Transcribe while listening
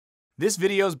This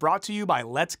video is brought to you by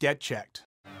Let's Get Checked.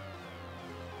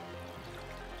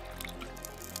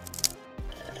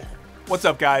 What's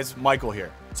up guys, Michael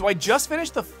here. So I just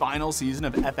finished the final season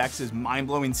of FX's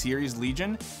mind-blowing series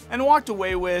Legion and walked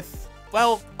away with,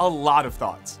 well, a lot of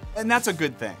thoughts. And that's a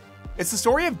good thing. It's the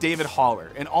story of David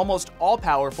Haller, an almost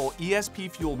all-powerful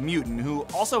ESP-fueled mutant who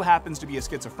also happens to be a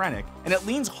schizophrenic, and it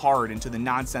leans hard into the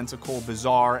nonsensical,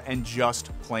 bizarre, and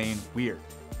just plain weird.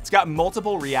 It's got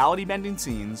multiple reality-bending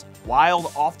scenes,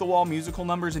 wild off-the-wall musical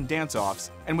numbers and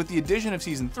dance-offs, and with the addition of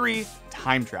Season 3,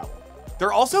 time travel.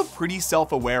 They're also pretty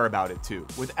self-aware about it too,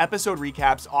 with episode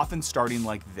recaps often starting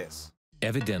like this.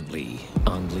 Evidently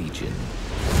on Legion.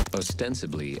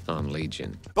 Ostensibly on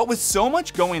Legion. But with so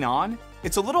much going on,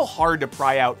 it's a little hard to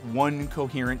pry out one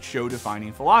coherent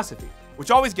show-defining philosophy,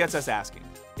 which always gets us asking,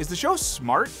 is the show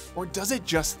smart or does it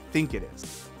just think it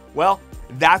is? Well,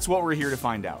 that's what we're here to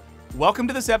find out. Welcome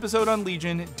to this episode on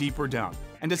Legion, Deep or Dumb,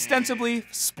 and ostensibly,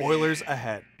 spoilers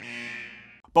ahead.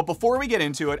 But before we get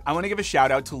into it, I want to give a shout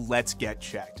out to Let's Get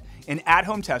Checked, an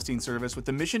at-home testing service with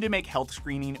the mission to make health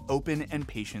screening open and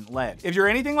patient-led. If you're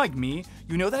anything like me,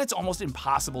 you know that it's almost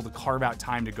impossible to carve out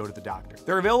time to go to the doctor.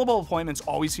 Their available appointments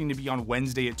always seem to be on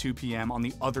Wednesday at 2 p.m. on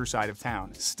the other side of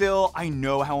town. Still, I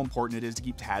know how important it is to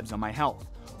keep tabs on my health.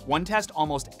 One test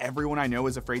almost everyone I know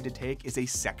is afraid to take is a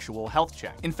sexual health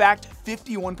check. In fact,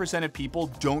 51% of people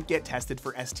don't get tested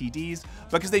for STDs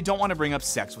because they don't want to bring up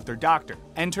sex with their doctor.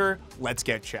 Enter Let's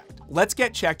Get Checked. Let's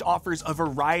Get Checked offers a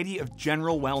variety of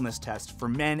general wellness tests for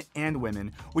men and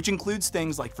women, which includes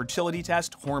things like fertility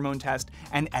test, hormone test,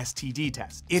 and STD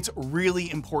test. It's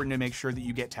really important to make sure that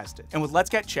you get tested. And with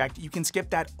Let's Get Checked, you can skip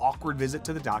that awkward visit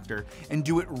to the doctor and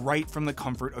do it right from the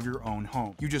comfort of your own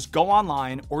home. You just go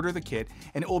online, order the kit,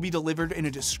 and it will be delivered in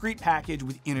a discreet package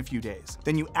within a few days.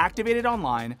 Then you activate it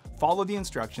online, follow the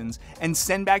instructions, and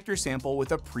send back your sample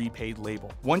with a prepaid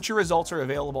label. Once your results are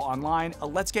available online, a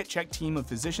Let's Get Checked team of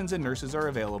physicians and nurses are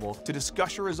available to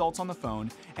discuss your results on the phone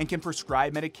and can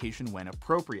prescribe medication when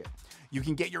appropriate. You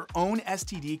can get your own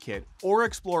STD kit or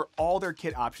explore all their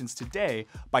kit options today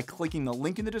by clicking the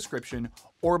link in the description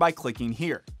or by clicking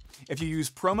here. If you use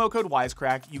promo code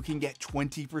Wisecrack, you can get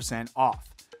 20% off.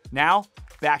 Now,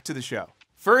 back to the show.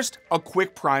 First, a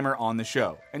quick primer on the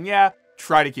show, and yeah,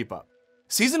 try to keep up.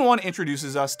 Season 1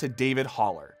 introduces us to David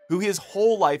Haller, who his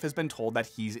whole life has been told that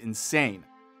he's insane.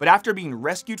 But after being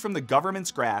rescued from the government's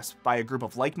grasp by a group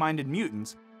of like-minded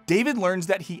mutants, David learns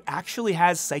that he actually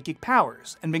has psychic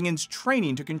powers and begins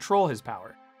training to control his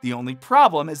power. The only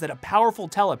problem is that a powerful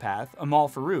telepath, Amal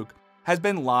Farouk, has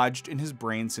been lodged in his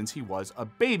brain since he was a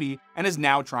baby and is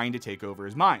now trying to take over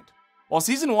his mind. While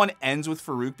Season 1 ends with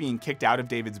Farouk being kicked out of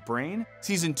David's brain,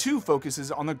 Season 2 focuses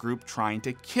on the group trying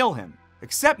to kill him.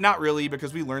 Except not really,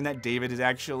 because we learn that David is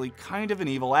actually kind of an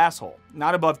evil asshole,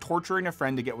 not above torturing a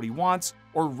friend to get what he wants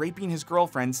or raping his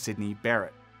girlfriend Sydney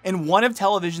Barrett. In one of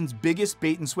television's biggest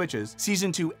bait and switches,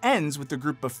 Season 2 ends with the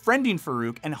group befriending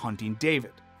Farouk and hunting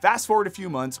David. Fast forward a few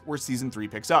months where Season 3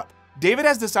 picks up. David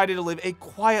has decided to live a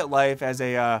quiet life as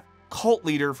a cult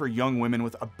leader for young women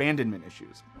with abandonment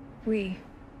issues.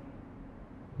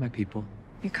 My people.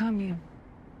 Your commune.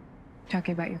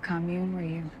 Talking about your commune where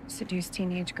you seduce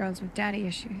teenage girls with daddy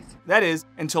issues. That is,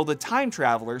 until the time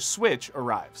traveler Switch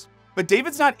arrives. But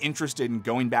David's not interested in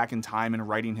going back in time and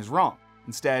righting his wrong.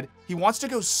 Instead, he wants to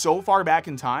go so far back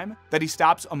in time that he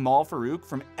stops Amal Farouk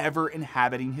from ever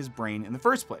inhabiting his brain in the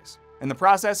first place. In the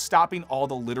process, stopping all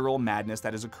the literal madness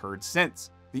that has occurred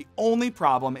since. The only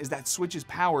problem is that Switch's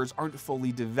powers aren't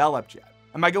fully developed yet.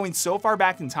 And by going so far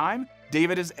back in time,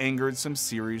 David has angered some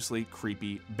seriously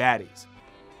creepy baddies.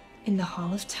 In the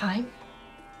Hall of Time,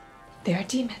 there are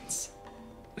demons.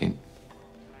 Wait,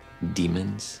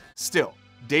 demons? Still,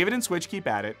 David and Switch keep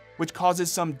at it, which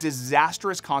causes some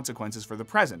disastrous consequences for the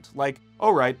present, like,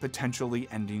 potentially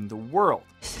ending the world.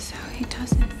 This is how he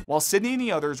does it. While Sydney and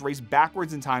the others race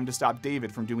backwards in time to stop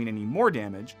David from doing any more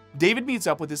damage, David meets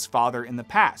up with his father in the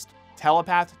past,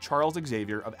 telepath Charles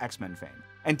Xavier of X-Men fame,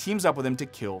 and teams up with him to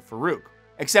kill Farouk.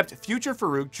 Except future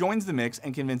Farouk joins the mix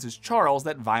and convinces Charles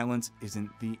that violence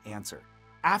isn't the answer.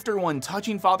 After one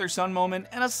touching father-son moment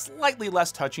and a slightly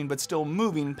less touching but still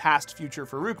moving past future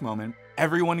Farouk moment,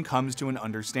 everyone comes to an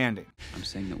understanding. I'm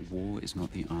saying that war is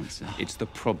not the answer. It's the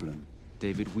problem.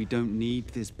 David, we don't need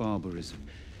this barbarism.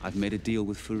 I've made a deal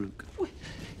with Farouk.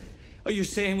 Are you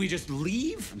saying we just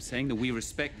leave? I'm saying that we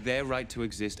respect their right to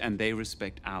exist and they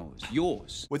respect ours.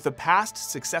 Yours. With the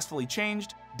past successfully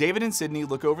changed, David and Sydney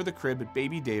look over the crib at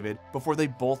baby David before they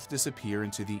both disappear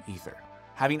into the ether,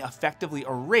 having effectively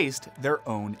erased their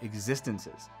own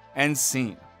existences. End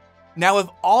scene. Now, if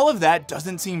all of that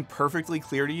doesn't seem perfectly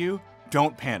clear to you,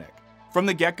 don't panic. From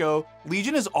the get-go,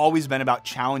 Legion has always been about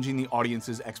challenging the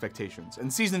audience's expectations,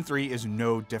 and Season 3 is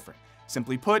no different.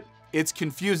 Simply put, it's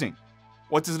confusing.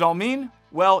 What does it all mean?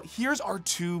 Well, here's our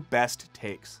two best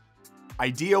takes.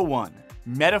 Idea 1,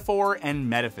 metaphor and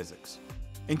metaphysics.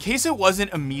 In case it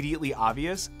wasn't immediately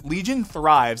obvious, Legion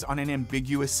thrives on an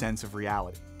ambiguous sense of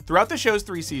reality. Throughout the show's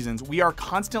 3 seasons, we are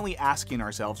constantly asking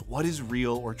ourselves what is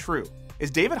real or true.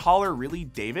 Is David Haller really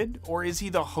David, or is he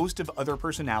the host of other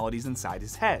personalities inside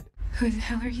his head? Who the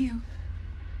hell are you?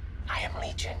 I am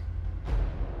Legion.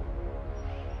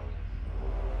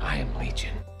 I am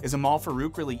Legion. Is Amal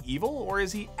Farouk really evil, or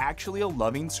is he actually a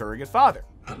loving surrogate father?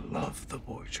 I love the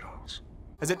boy, Charles.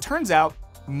 As it turns out,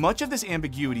 much of this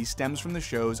ambiguity stems from the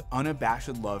show's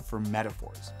unabashed love for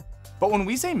metaphors. But when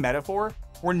we say metaphor,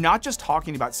 we're not just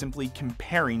talking about simply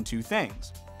comparing two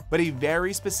things, but a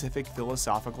very specific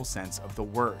philosophical sense of the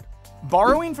word.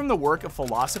 Borrowing from the work of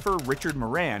philosopher Richard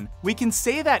Moran, we can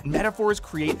say that metaphors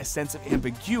create a sense of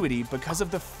ambiguity because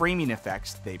of the framing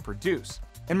effects they produce.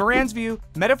 In Moran's view,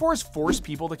 metaphors force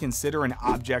people to consider an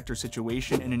object or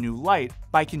situation in a new light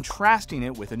by contrasting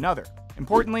it with another.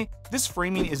 Importantly, this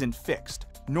framing isn't fixed,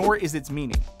 nor is its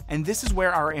meaning, and this is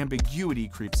where our ambiguity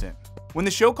creeps in. When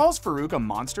the show calls Farouk a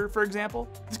monster, for example,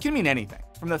 this can mean anything,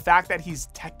 from the fact that he's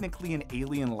technically an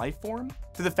alien life form,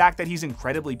 to the fact that he's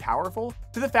incredibly powerful,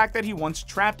 to the fact that he once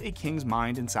trapped a king's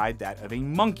mind inside that of a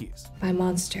monkey's. By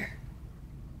monster,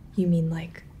 you mean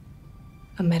like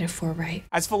a metaphor, right?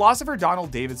 As philosopher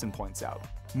Donald Davidson points out,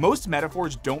 most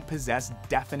metaphors don't possess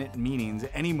definite meanings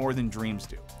any more than dreams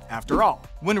do. After all,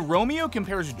 when Romeo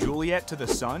compares Juliet to the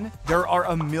sun, there are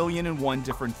 1,000,001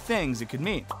 different things it could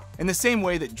mean. In the same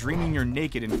way that dreaming you're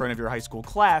naked in front of your high school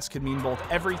class could mean both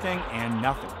everything and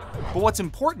nothing. But what's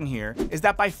important here is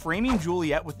that by framing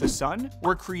Juliet with the sun,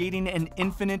 we're creating an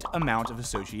infinite amount of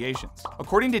associations.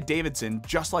 According to Davidson,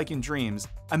 just like in dreams,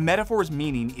 a metaphor's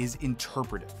meaning is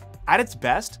interpretive. At its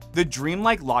best, the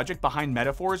dreamlike logic behind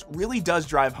metaphors really does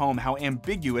drive home how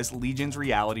ambiguous Legion's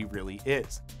reality really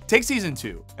is. Take Season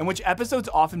 2, in which episodes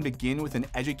often begin with an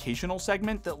educational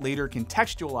segment that later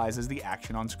contextualizes the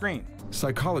action on screen.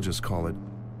 Psychologists call it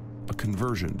a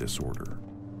conversion disorder,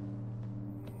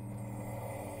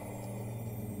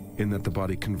 in that the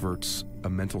body converts a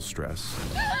mental stress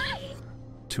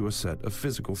to a set of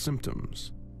physical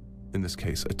symptoms, in this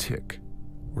case, a tic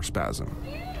or spasm.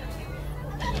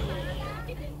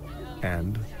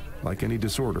 And, like any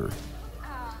disorder,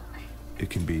 it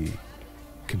can be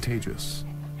contagious.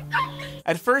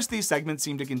 At first, these segments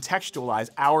seem to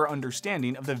contextualize our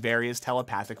understanding of the various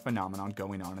telepathic phenomenon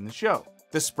going on in the show.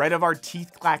 The spread of our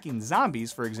teeth-clacking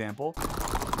zombies, for example,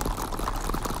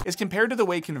 is compared to the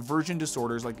way conversion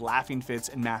disorders like laughing fits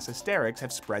and mass hysterics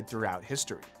have spread throughout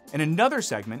history. In another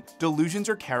segment, delusions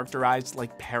are characterized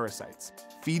like parasites,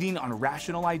 feeding on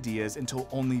rational ideas until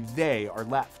only they are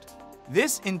left.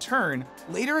 This, in turn,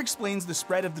 later explains the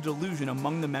spread of the delusion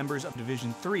among the members of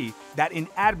Division 3 that an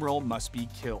admiral must be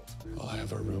killed. All I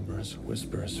have are rumors,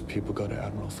 whispers. People go to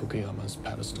Admiral Fukuyama's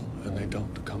pedestal and they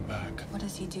don't come back. What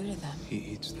does he do to them? He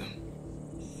eats them.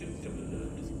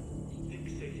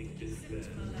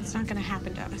 It's not gonna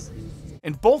happen to us.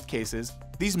 In both cases,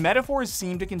 these metaphors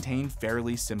seem to contain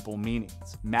fairly simple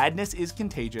meanings. Madness is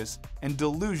contagious, and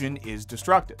delusion is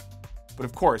destructive. But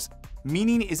of course,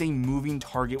 meaning is a moving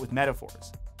target with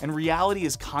metaphors, and reality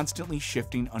is constantly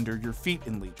shifting under your feet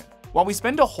in Legion. While we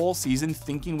spend a whole season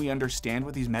thinking we understand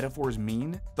what these metaphors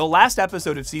mean, the last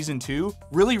episode of Season 2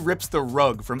 really rips the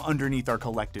rug from underneath our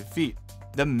collective feet.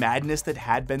 The madness that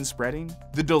had been spreading,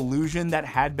 the delusion that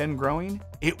had been growing,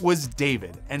 it was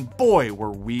David, and boy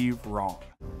were we wrong.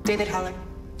 David Haller,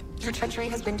 your treachery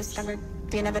has been discovered.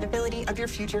 The inevitability of your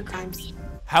future crimes.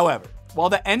 However, while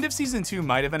the end of Season 2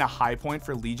 might have been a high point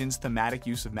for Legion's thematic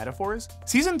use of metaphors,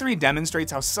 Season 3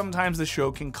 demonstrates how sometimes the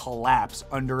show can collapse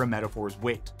under a metaphor's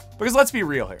weight. Because let's be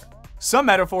real here, some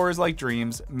metaphors, like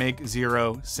dreams, make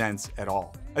zero sense at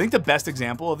all. I think the best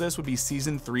example of this would be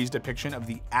Season 3's depiction of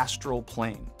the astral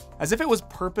plane. As if it was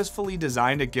purposefully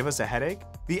designed to give us a headache,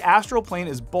 the astral plane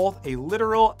is both a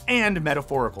literal and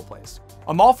metaphorical place.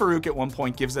 Amal Farouk at one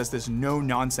point gives us this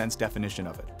no-nonsense definition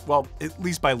of it. Well, at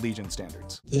least by Legion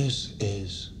standards. This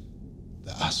is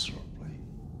the astral plane,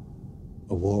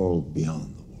 a world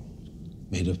beyond the world,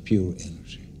 made of pure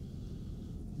energy.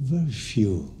 Very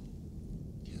few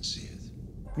can see it.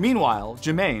 Meanwhile,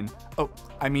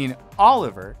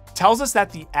 Oliver, tells us that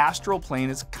the astral plane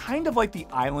is kind of like the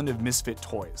island of misfit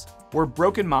toys, where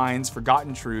broken minds,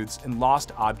 forgotten truths, and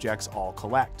lost objects all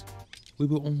collect. We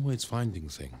were always finding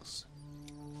things.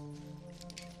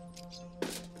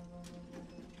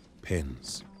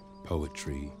 Pens,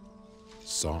 poetry,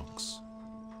 socks.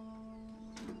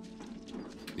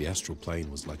 The astral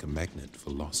plane was like a magnet for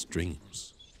lost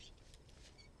dreams.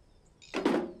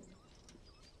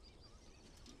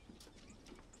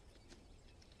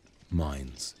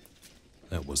 Minds.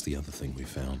 That was the other thing we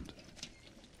found.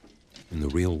 In the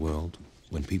real world,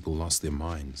 when people lost their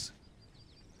minds,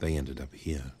 they ended up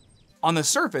here. On the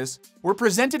surface, we're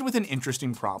presented with an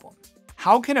interesting problem.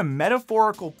 How can a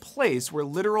metaphorical place where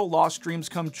literal lost dreams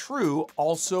come true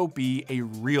also be a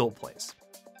real place?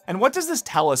 And what does this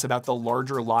tell us about the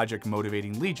larger logic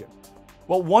motivating Legion?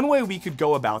 Well, one way we could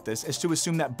go about this is to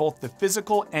assume that both the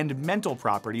physical and mental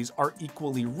properties are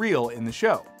equally real in the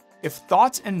show. If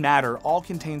thoughts and matter all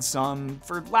contain some,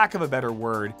 for lack of a better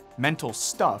word, mental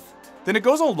stuff, then it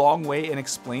goes a long way in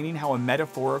explaining how a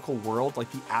metaphorical world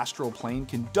like the astral plane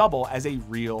can double as a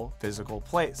real physical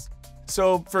place.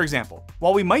 So, for example,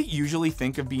 while we might usually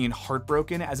think of being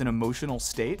heartbroken as an emotional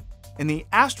state, in the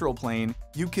astral plane,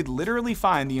 you could literally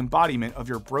find the embodiment of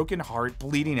your broken heart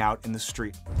bleeding out in the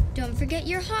street. Don't forget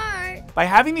your heart. By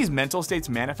having these mental states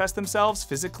manifest themselves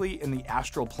physically in the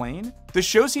astral plane, the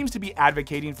show seems to be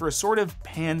advocating for a sort of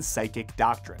panpsychic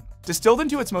doctrine. Distilled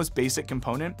into its most basic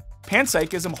component,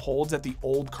 panpsychism holds that the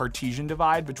old Cartesian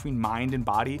divide between mind and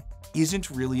body isn't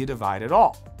really a divide at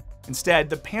all. Instead,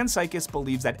 the panpsychist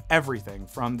believes that everything,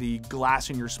 from the glass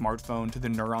in your smartphone to the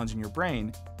neurons in your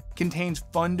brain, contains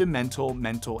fundamental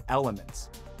mental elements.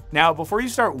 Now, before you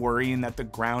start worrying that the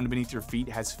ground beneath your feet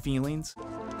has feelings,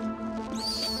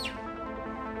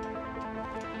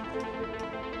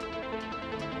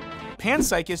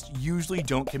 panpsychists usually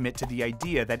don't commit to the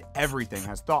idea that everything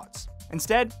has thoughts.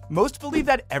 Instead, most believe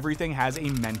that everything has a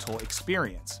mental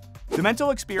experience. The mental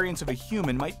experience of a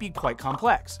human might be quite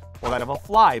complex, while that of a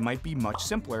fly might be much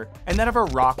simpler, and that of a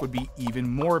rock would be even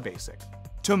more basic.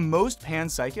 To most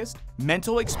panpsychists,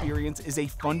 mental experience is a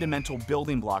fundamental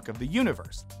building block of the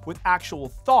universe, with actual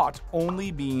thought only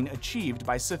being achieved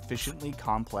by sufficiently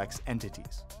complex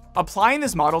entities. Applying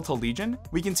this model to Legion,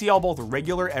 we can see how both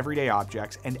regular everyday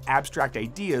objects and abstract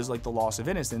ideas like the loss of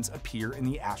innocence appear in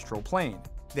the astral plane.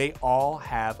 They all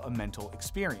have a mental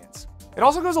experience. It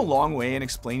also goes a long way in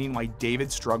explaining why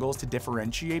David struggles to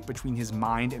differentiate between his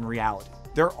mind and reality.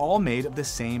 They're all made of the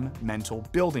same mental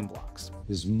building blocks.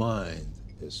 His mind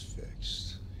is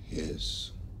fixed.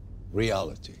 His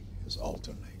reality is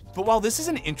alternate. But while this is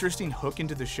an interesting hook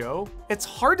into the show, it's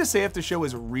hard to say if the show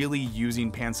is really using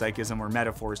panpsychism or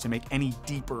metaphors to make any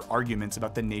deeper arguments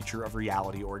about the nature of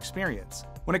reality or experience.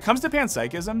 When it comes to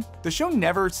panpsychism, the show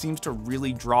never seems to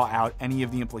really draw out any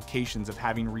of the implications of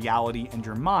having reality and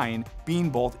your mind being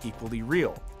both equally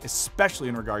real, especially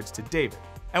in regards to David.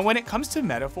 And when it comes to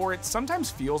metaphor, it sometimes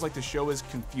feels like the show is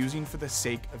confusing for the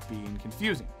sake of being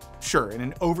confusing. Sure, in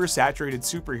an oversaturated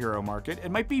superhero market,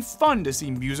 it might be fun to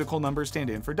see musical numbers stand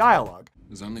in for dialogue.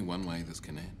 There's only one way this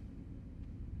can end.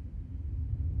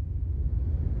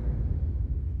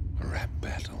 A rap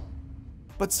battle.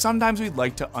 But sometimes we'd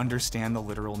like to understand the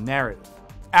literal narrative.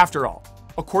 After all,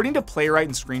 according to playwright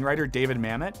and screenwriter David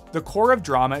Mamet, the core of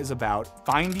drama is about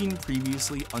finding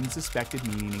previously unsuspected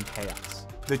meaning in chaos,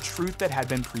 the truth that had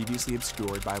been previously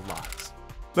obscured by lies.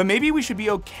 But maybe we should be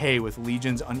okay with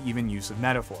Legion's uneven use of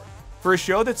metaphor. For a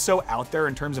show that's so out there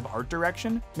in terms of art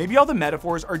direction, maybe all the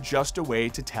metaphors are just a way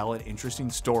to tell an interesting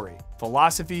story.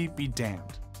 Philosophy be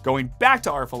damned. Going back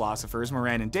to our philosophers,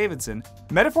 Moran and Davidson,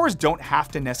 metaphors don't have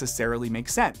to necessarily make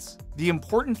sense. The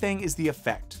important thing is the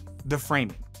effect, the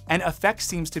framing. And effect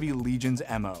seems to be Legion's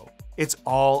MO. It's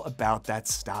all about that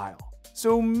style.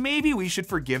 So maybe we should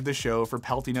forgive the show for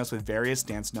pelting us with various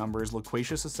dance numbers,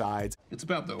 loquacious asides. It's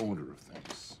about the order of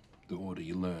things, the order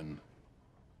you learn.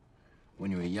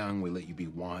 When you were young, we let you be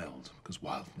wild, because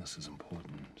wildness is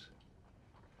important.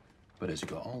 But as you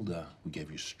got older, we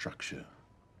gave you structure,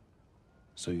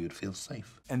 so you'd feel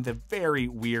safe. And the very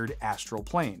weird astral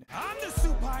plane. I'm the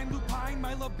supine lupine,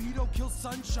 my libido kills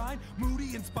sunshine,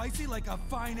 moody and spicy like a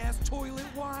fine-ass toilet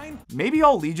wine. Maybe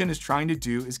all Legion is trying to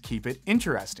do is keep it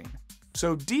interesting.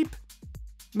 So deep?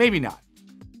 Maybe not.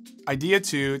 Idea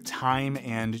 2, time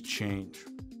and change.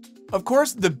 Of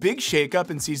course, the big shakeup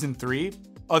in season 3,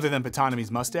 other than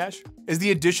Bottino's mustache, is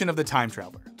the addition of the time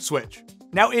traveler, Switch.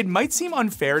 Now, it might seem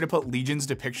unfair to put Legion's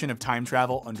depiction of time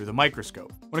travel under the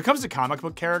microscope. When it comes to comic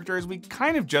book characters, we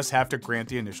kind of just have to grant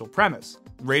the initial premise.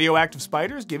 Radioactive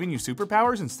spiders giving you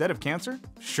superpowers instead of cancer?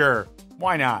 Sure,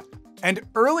 why not? And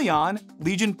early on,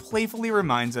 Legion playfully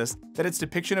reminds us that its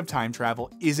depiction of time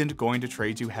travel isn't going to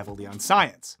trade too heavily on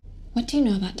science. What do you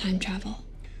know about time travel?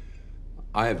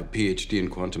 I have a PhD in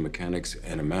quantum mechanics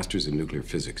and a master's in nuclear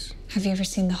physics. Have you ever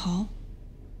seen the hall?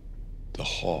 The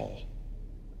hall?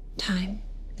 Time.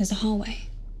 There's a hallway.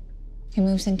 It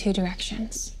moves in 2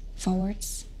 directions,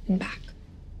 forwards and back.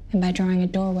 And by drawing a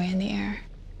doorway in the air,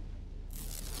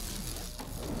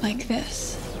 like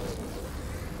this,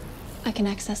 I can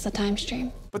access the time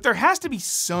stream. But there has to be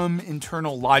some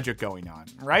internal logic going on,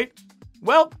 right?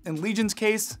 Well, in Legion's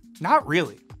case, not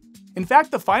really. In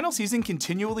fact, the final season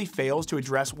continually fails to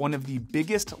address one of the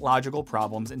biggest logical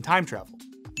problems in time travel,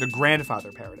 the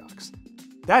grandfather paradox.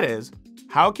 That is,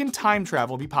 how can time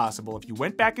travel be possible if you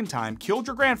went back in time, killed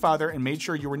your grandfather, and made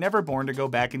sure you were never born to go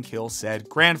back and kill said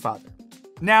grandfather?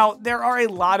 Now, there are a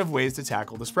lot of ways to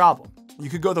tackle this problem. You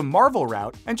could go the Marvel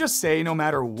route and just say no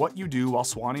matter what you do while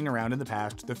swanning around in the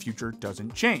past, the future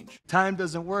doesn't change. Time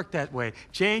doesn't work that way.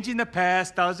 Changing the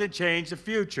past doesn't change the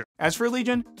future. As for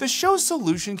Legion, the show's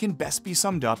solution can best be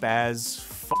summed up as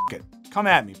fuck it. Come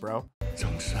at me, bro.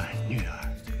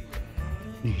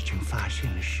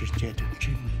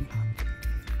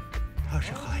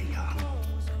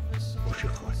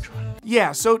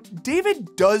 Yeah, so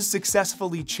David does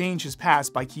successfully change his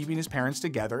past by keeping his parents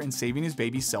together and saving his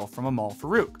baby self from Amal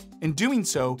Farouk. In doing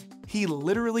so, he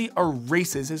literally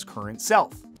erases his current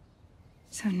self.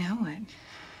 So now what?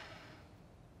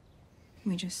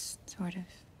 We just sort of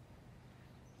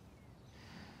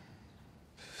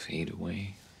fade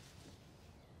away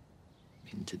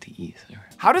into the ether.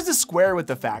 How does this square with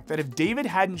the fact that if David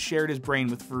hadn't shared his brain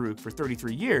with Farouk for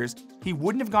 33 years, he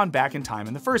wouldn't have gone back in time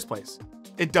in the first place?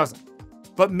 It doesn't.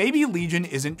 But maybe Legion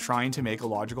isn't trying to make a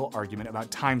logical argument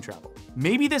about time travel.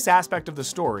 Maybe this aspect of the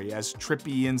story, as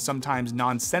trippy and sometimes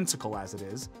nonsensical as it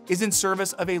is in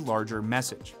service of a larger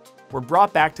message. We're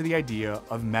brought back to the idea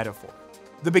of metaphor.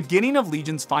 The beginning of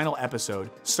Legion's final episode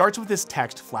starts with this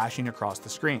text flashing across the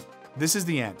screen. This is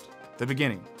the end, the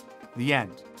beginning, the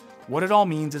end. What it all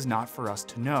means is not for us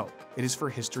to know. It is for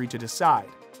history to decide.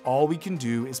 All we can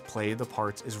do is play the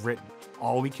parts as written.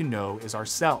 All we can know is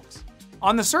ourselves.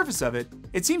 On the surface of it,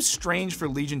 it seems strange for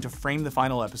Legion to frame the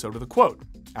final episode with a quote.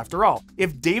 After all,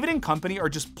 if David and company are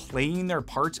just playing their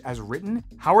parts as written,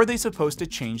 how are they supposed to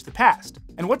change the past?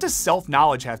 And what does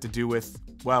self-knowledge have to do with,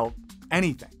 well,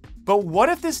 anything? But what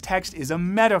if this text is a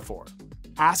metaphor,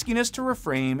 asking us to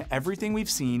reframe everything we've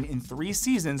seen in 3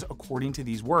 seasons according to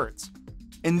these words?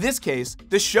 In this case,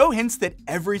 the show hints that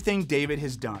everything David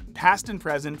has done, past and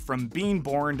present, from being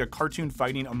born to cartoon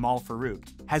fighting Amal Farouk,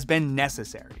 has been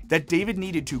necessary. That David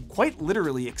needed to quite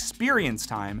literally experience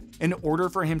time in order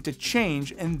for him to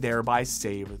change and thereby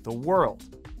save the world.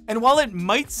 And while it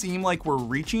might seem like we're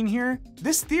reaching here,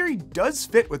 this theory does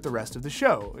fit with the rest of the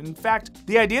show. In fact,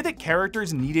 the idea that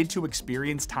characters needed to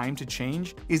experience time to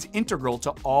change is integral to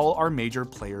all our major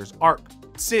players' arc.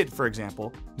 Sid, for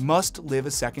example, must live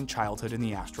a second childhood in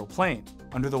the astral plane.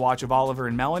 Under the watch of Oliver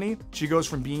and Melanie, she goes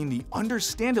from being the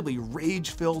understandably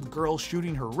rage-filled girl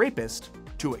shooting her rapist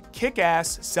to a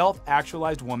kick-ass,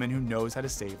 self-actualized woman who knows how to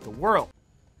save the world.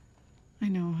 I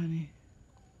know, honey.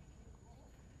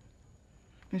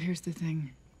 But here's the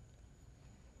thing.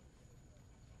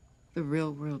 The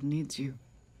real world needs you.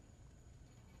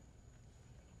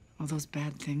 All those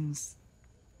bad things,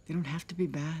 they don't have to be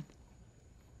bad.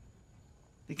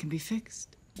 They can be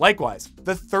fixed. Likewise,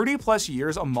 the 30+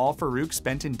 years Amal Farouk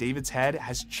spent in David's head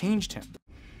has changed him.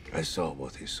 I saw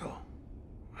what he saw.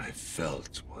 I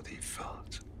felt what he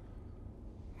felt.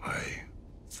 I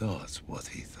thought what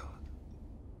he thought.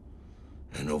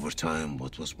 And over time,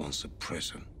 what was once a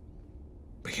prison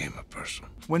became a person.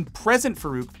 When present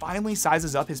Farouk finally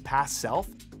sizes up his past self,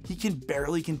 he can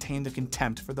barely contain the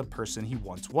contempt for the person he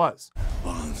once was.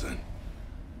 Valentin,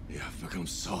 you have become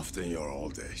soft in your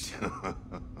old age.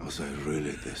 Was I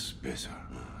really this bitter?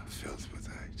 Filled with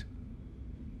hate.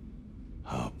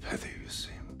 How petty you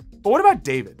seem. But what about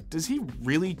David? Does he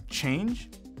really change?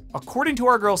 According to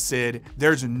our girl Sid,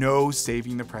 there's no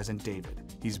saving the present David.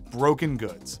 He's broken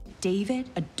goods. David,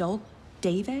 adult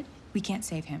David, we can't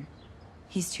save him.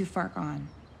 He's too far gone.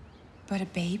 But a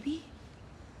baby?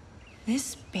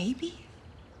 This baby?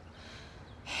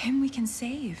 Him we can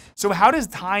save. So how does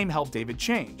time help David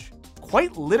change?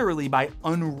 Quite literally by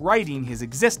unwriting his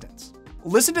existence.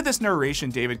 Listen to this narration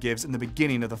David gives in the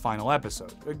beginning of the final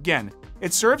episode. Again,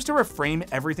 it serves to reframe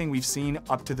everything we've seen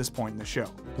up to this point in the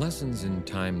show. Lessons in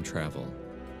Time Travel.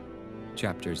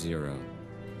 Chapter 0.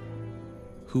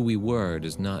 Who we were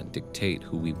does not dictate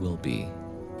who we will be.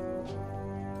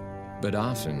 But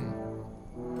often,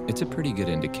 it's a pretty good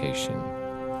indication.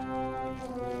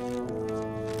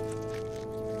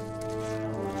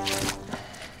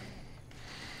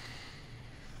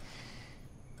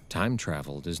 Time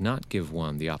travel does not give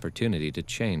one the opportunity to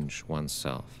change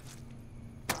oneself,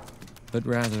 but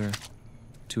rather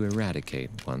to eradicate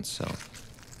oneself.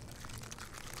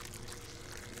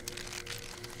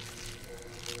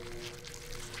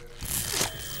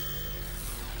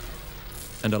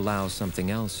 and allow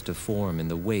something else to form in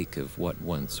the wake of what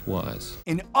once was.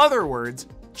 In other words,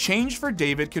 change for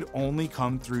David could only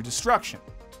come through destruction,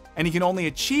 and he can only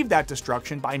achieve that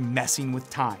destruction by messing with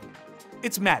time.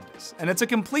 It's madness, and it's a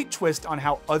complete twist on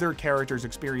how other characters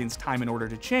experience time in order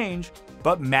to change,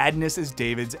 but madness is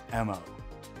David's MO.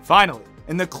 Finally,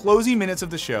 in the closing minutes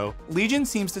of the show, Legion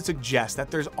seems to suggest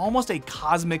that there's almost a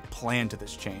cosmic plan to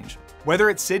this change, whether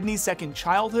it's Sydney's second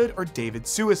childhood or David's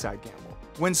suicide gamble.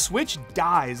 When Switch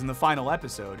dies in the final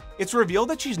episode, it's revealed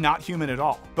that she's not human at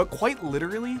all, but quite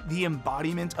literally the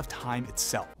embodiment of time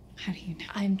itself. How do you know?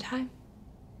 I'm time.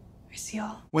 I see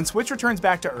all. When Switch returns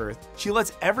back to Earth, she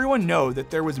lets everyone know that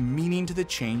there was meaning to the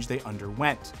change they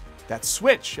underwent. That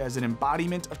Switch, as an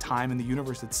embodiment of time in the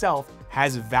universe itself,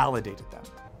 has validated them.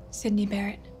 Sydney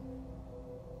Barrett,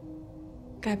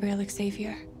 Gabrielle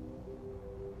Xavier,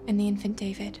 and the infant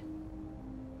David.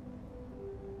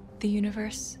 The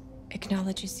universe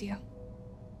acknowledges you,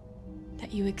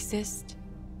 that you exist,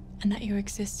 and that your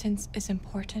existence is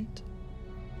important.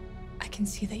 I can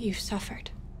see that you've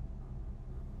suffered,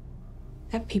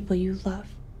 that people you love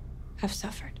have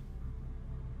suffered,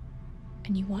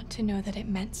 and you want to know that it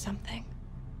meant something.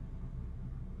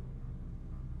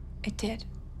 It did.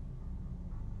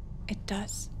 It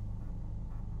does.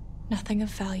 Nothing of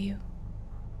value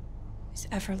is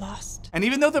ever lost. And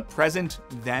even though the present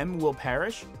them will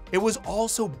perish, it was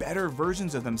also better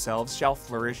versions of themselves shall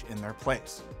flourish in their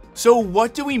place. So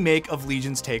what do we make of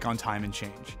Legion's take on time and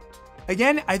change?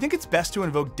 Again, I think it's best to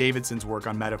invoke Davidson's work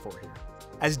on metaphor here.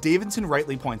 As Davidson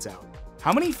rightly points out,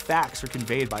 how many facts are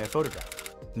conveyed by a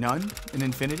photograph? None in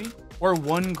infinity? Or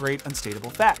one great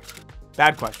unstatable fact?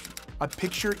 Bad question. A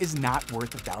picture is not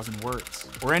worth 1,000 words,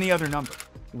 or any other number.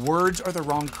 Words are the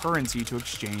wrong currency to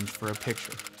exchange for a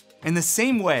picture. In the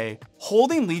same way,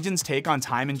 holding Legion's take on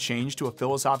time and change to a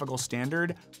philosophical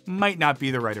standard might not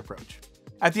be the right approach.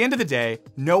 At the end of the day,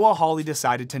 Noah Hawley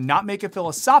decided to not make a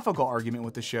philosophical argument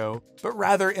with the show, but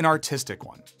rather an artistic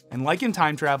one. And like in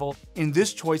time travel, in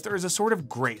this choice there is a sort of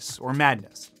grace or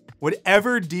madness.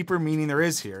 Whatever deeper meaning there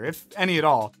is here, if any at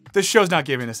all, the show's not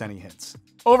giving us any hints.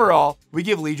 Overall, we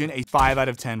give Legion a 5 out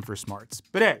of 10 for smarts,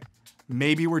 but hey,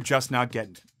 maybe we're just not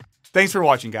getting it. Thanks for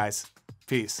watching, guys.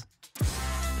 Peace.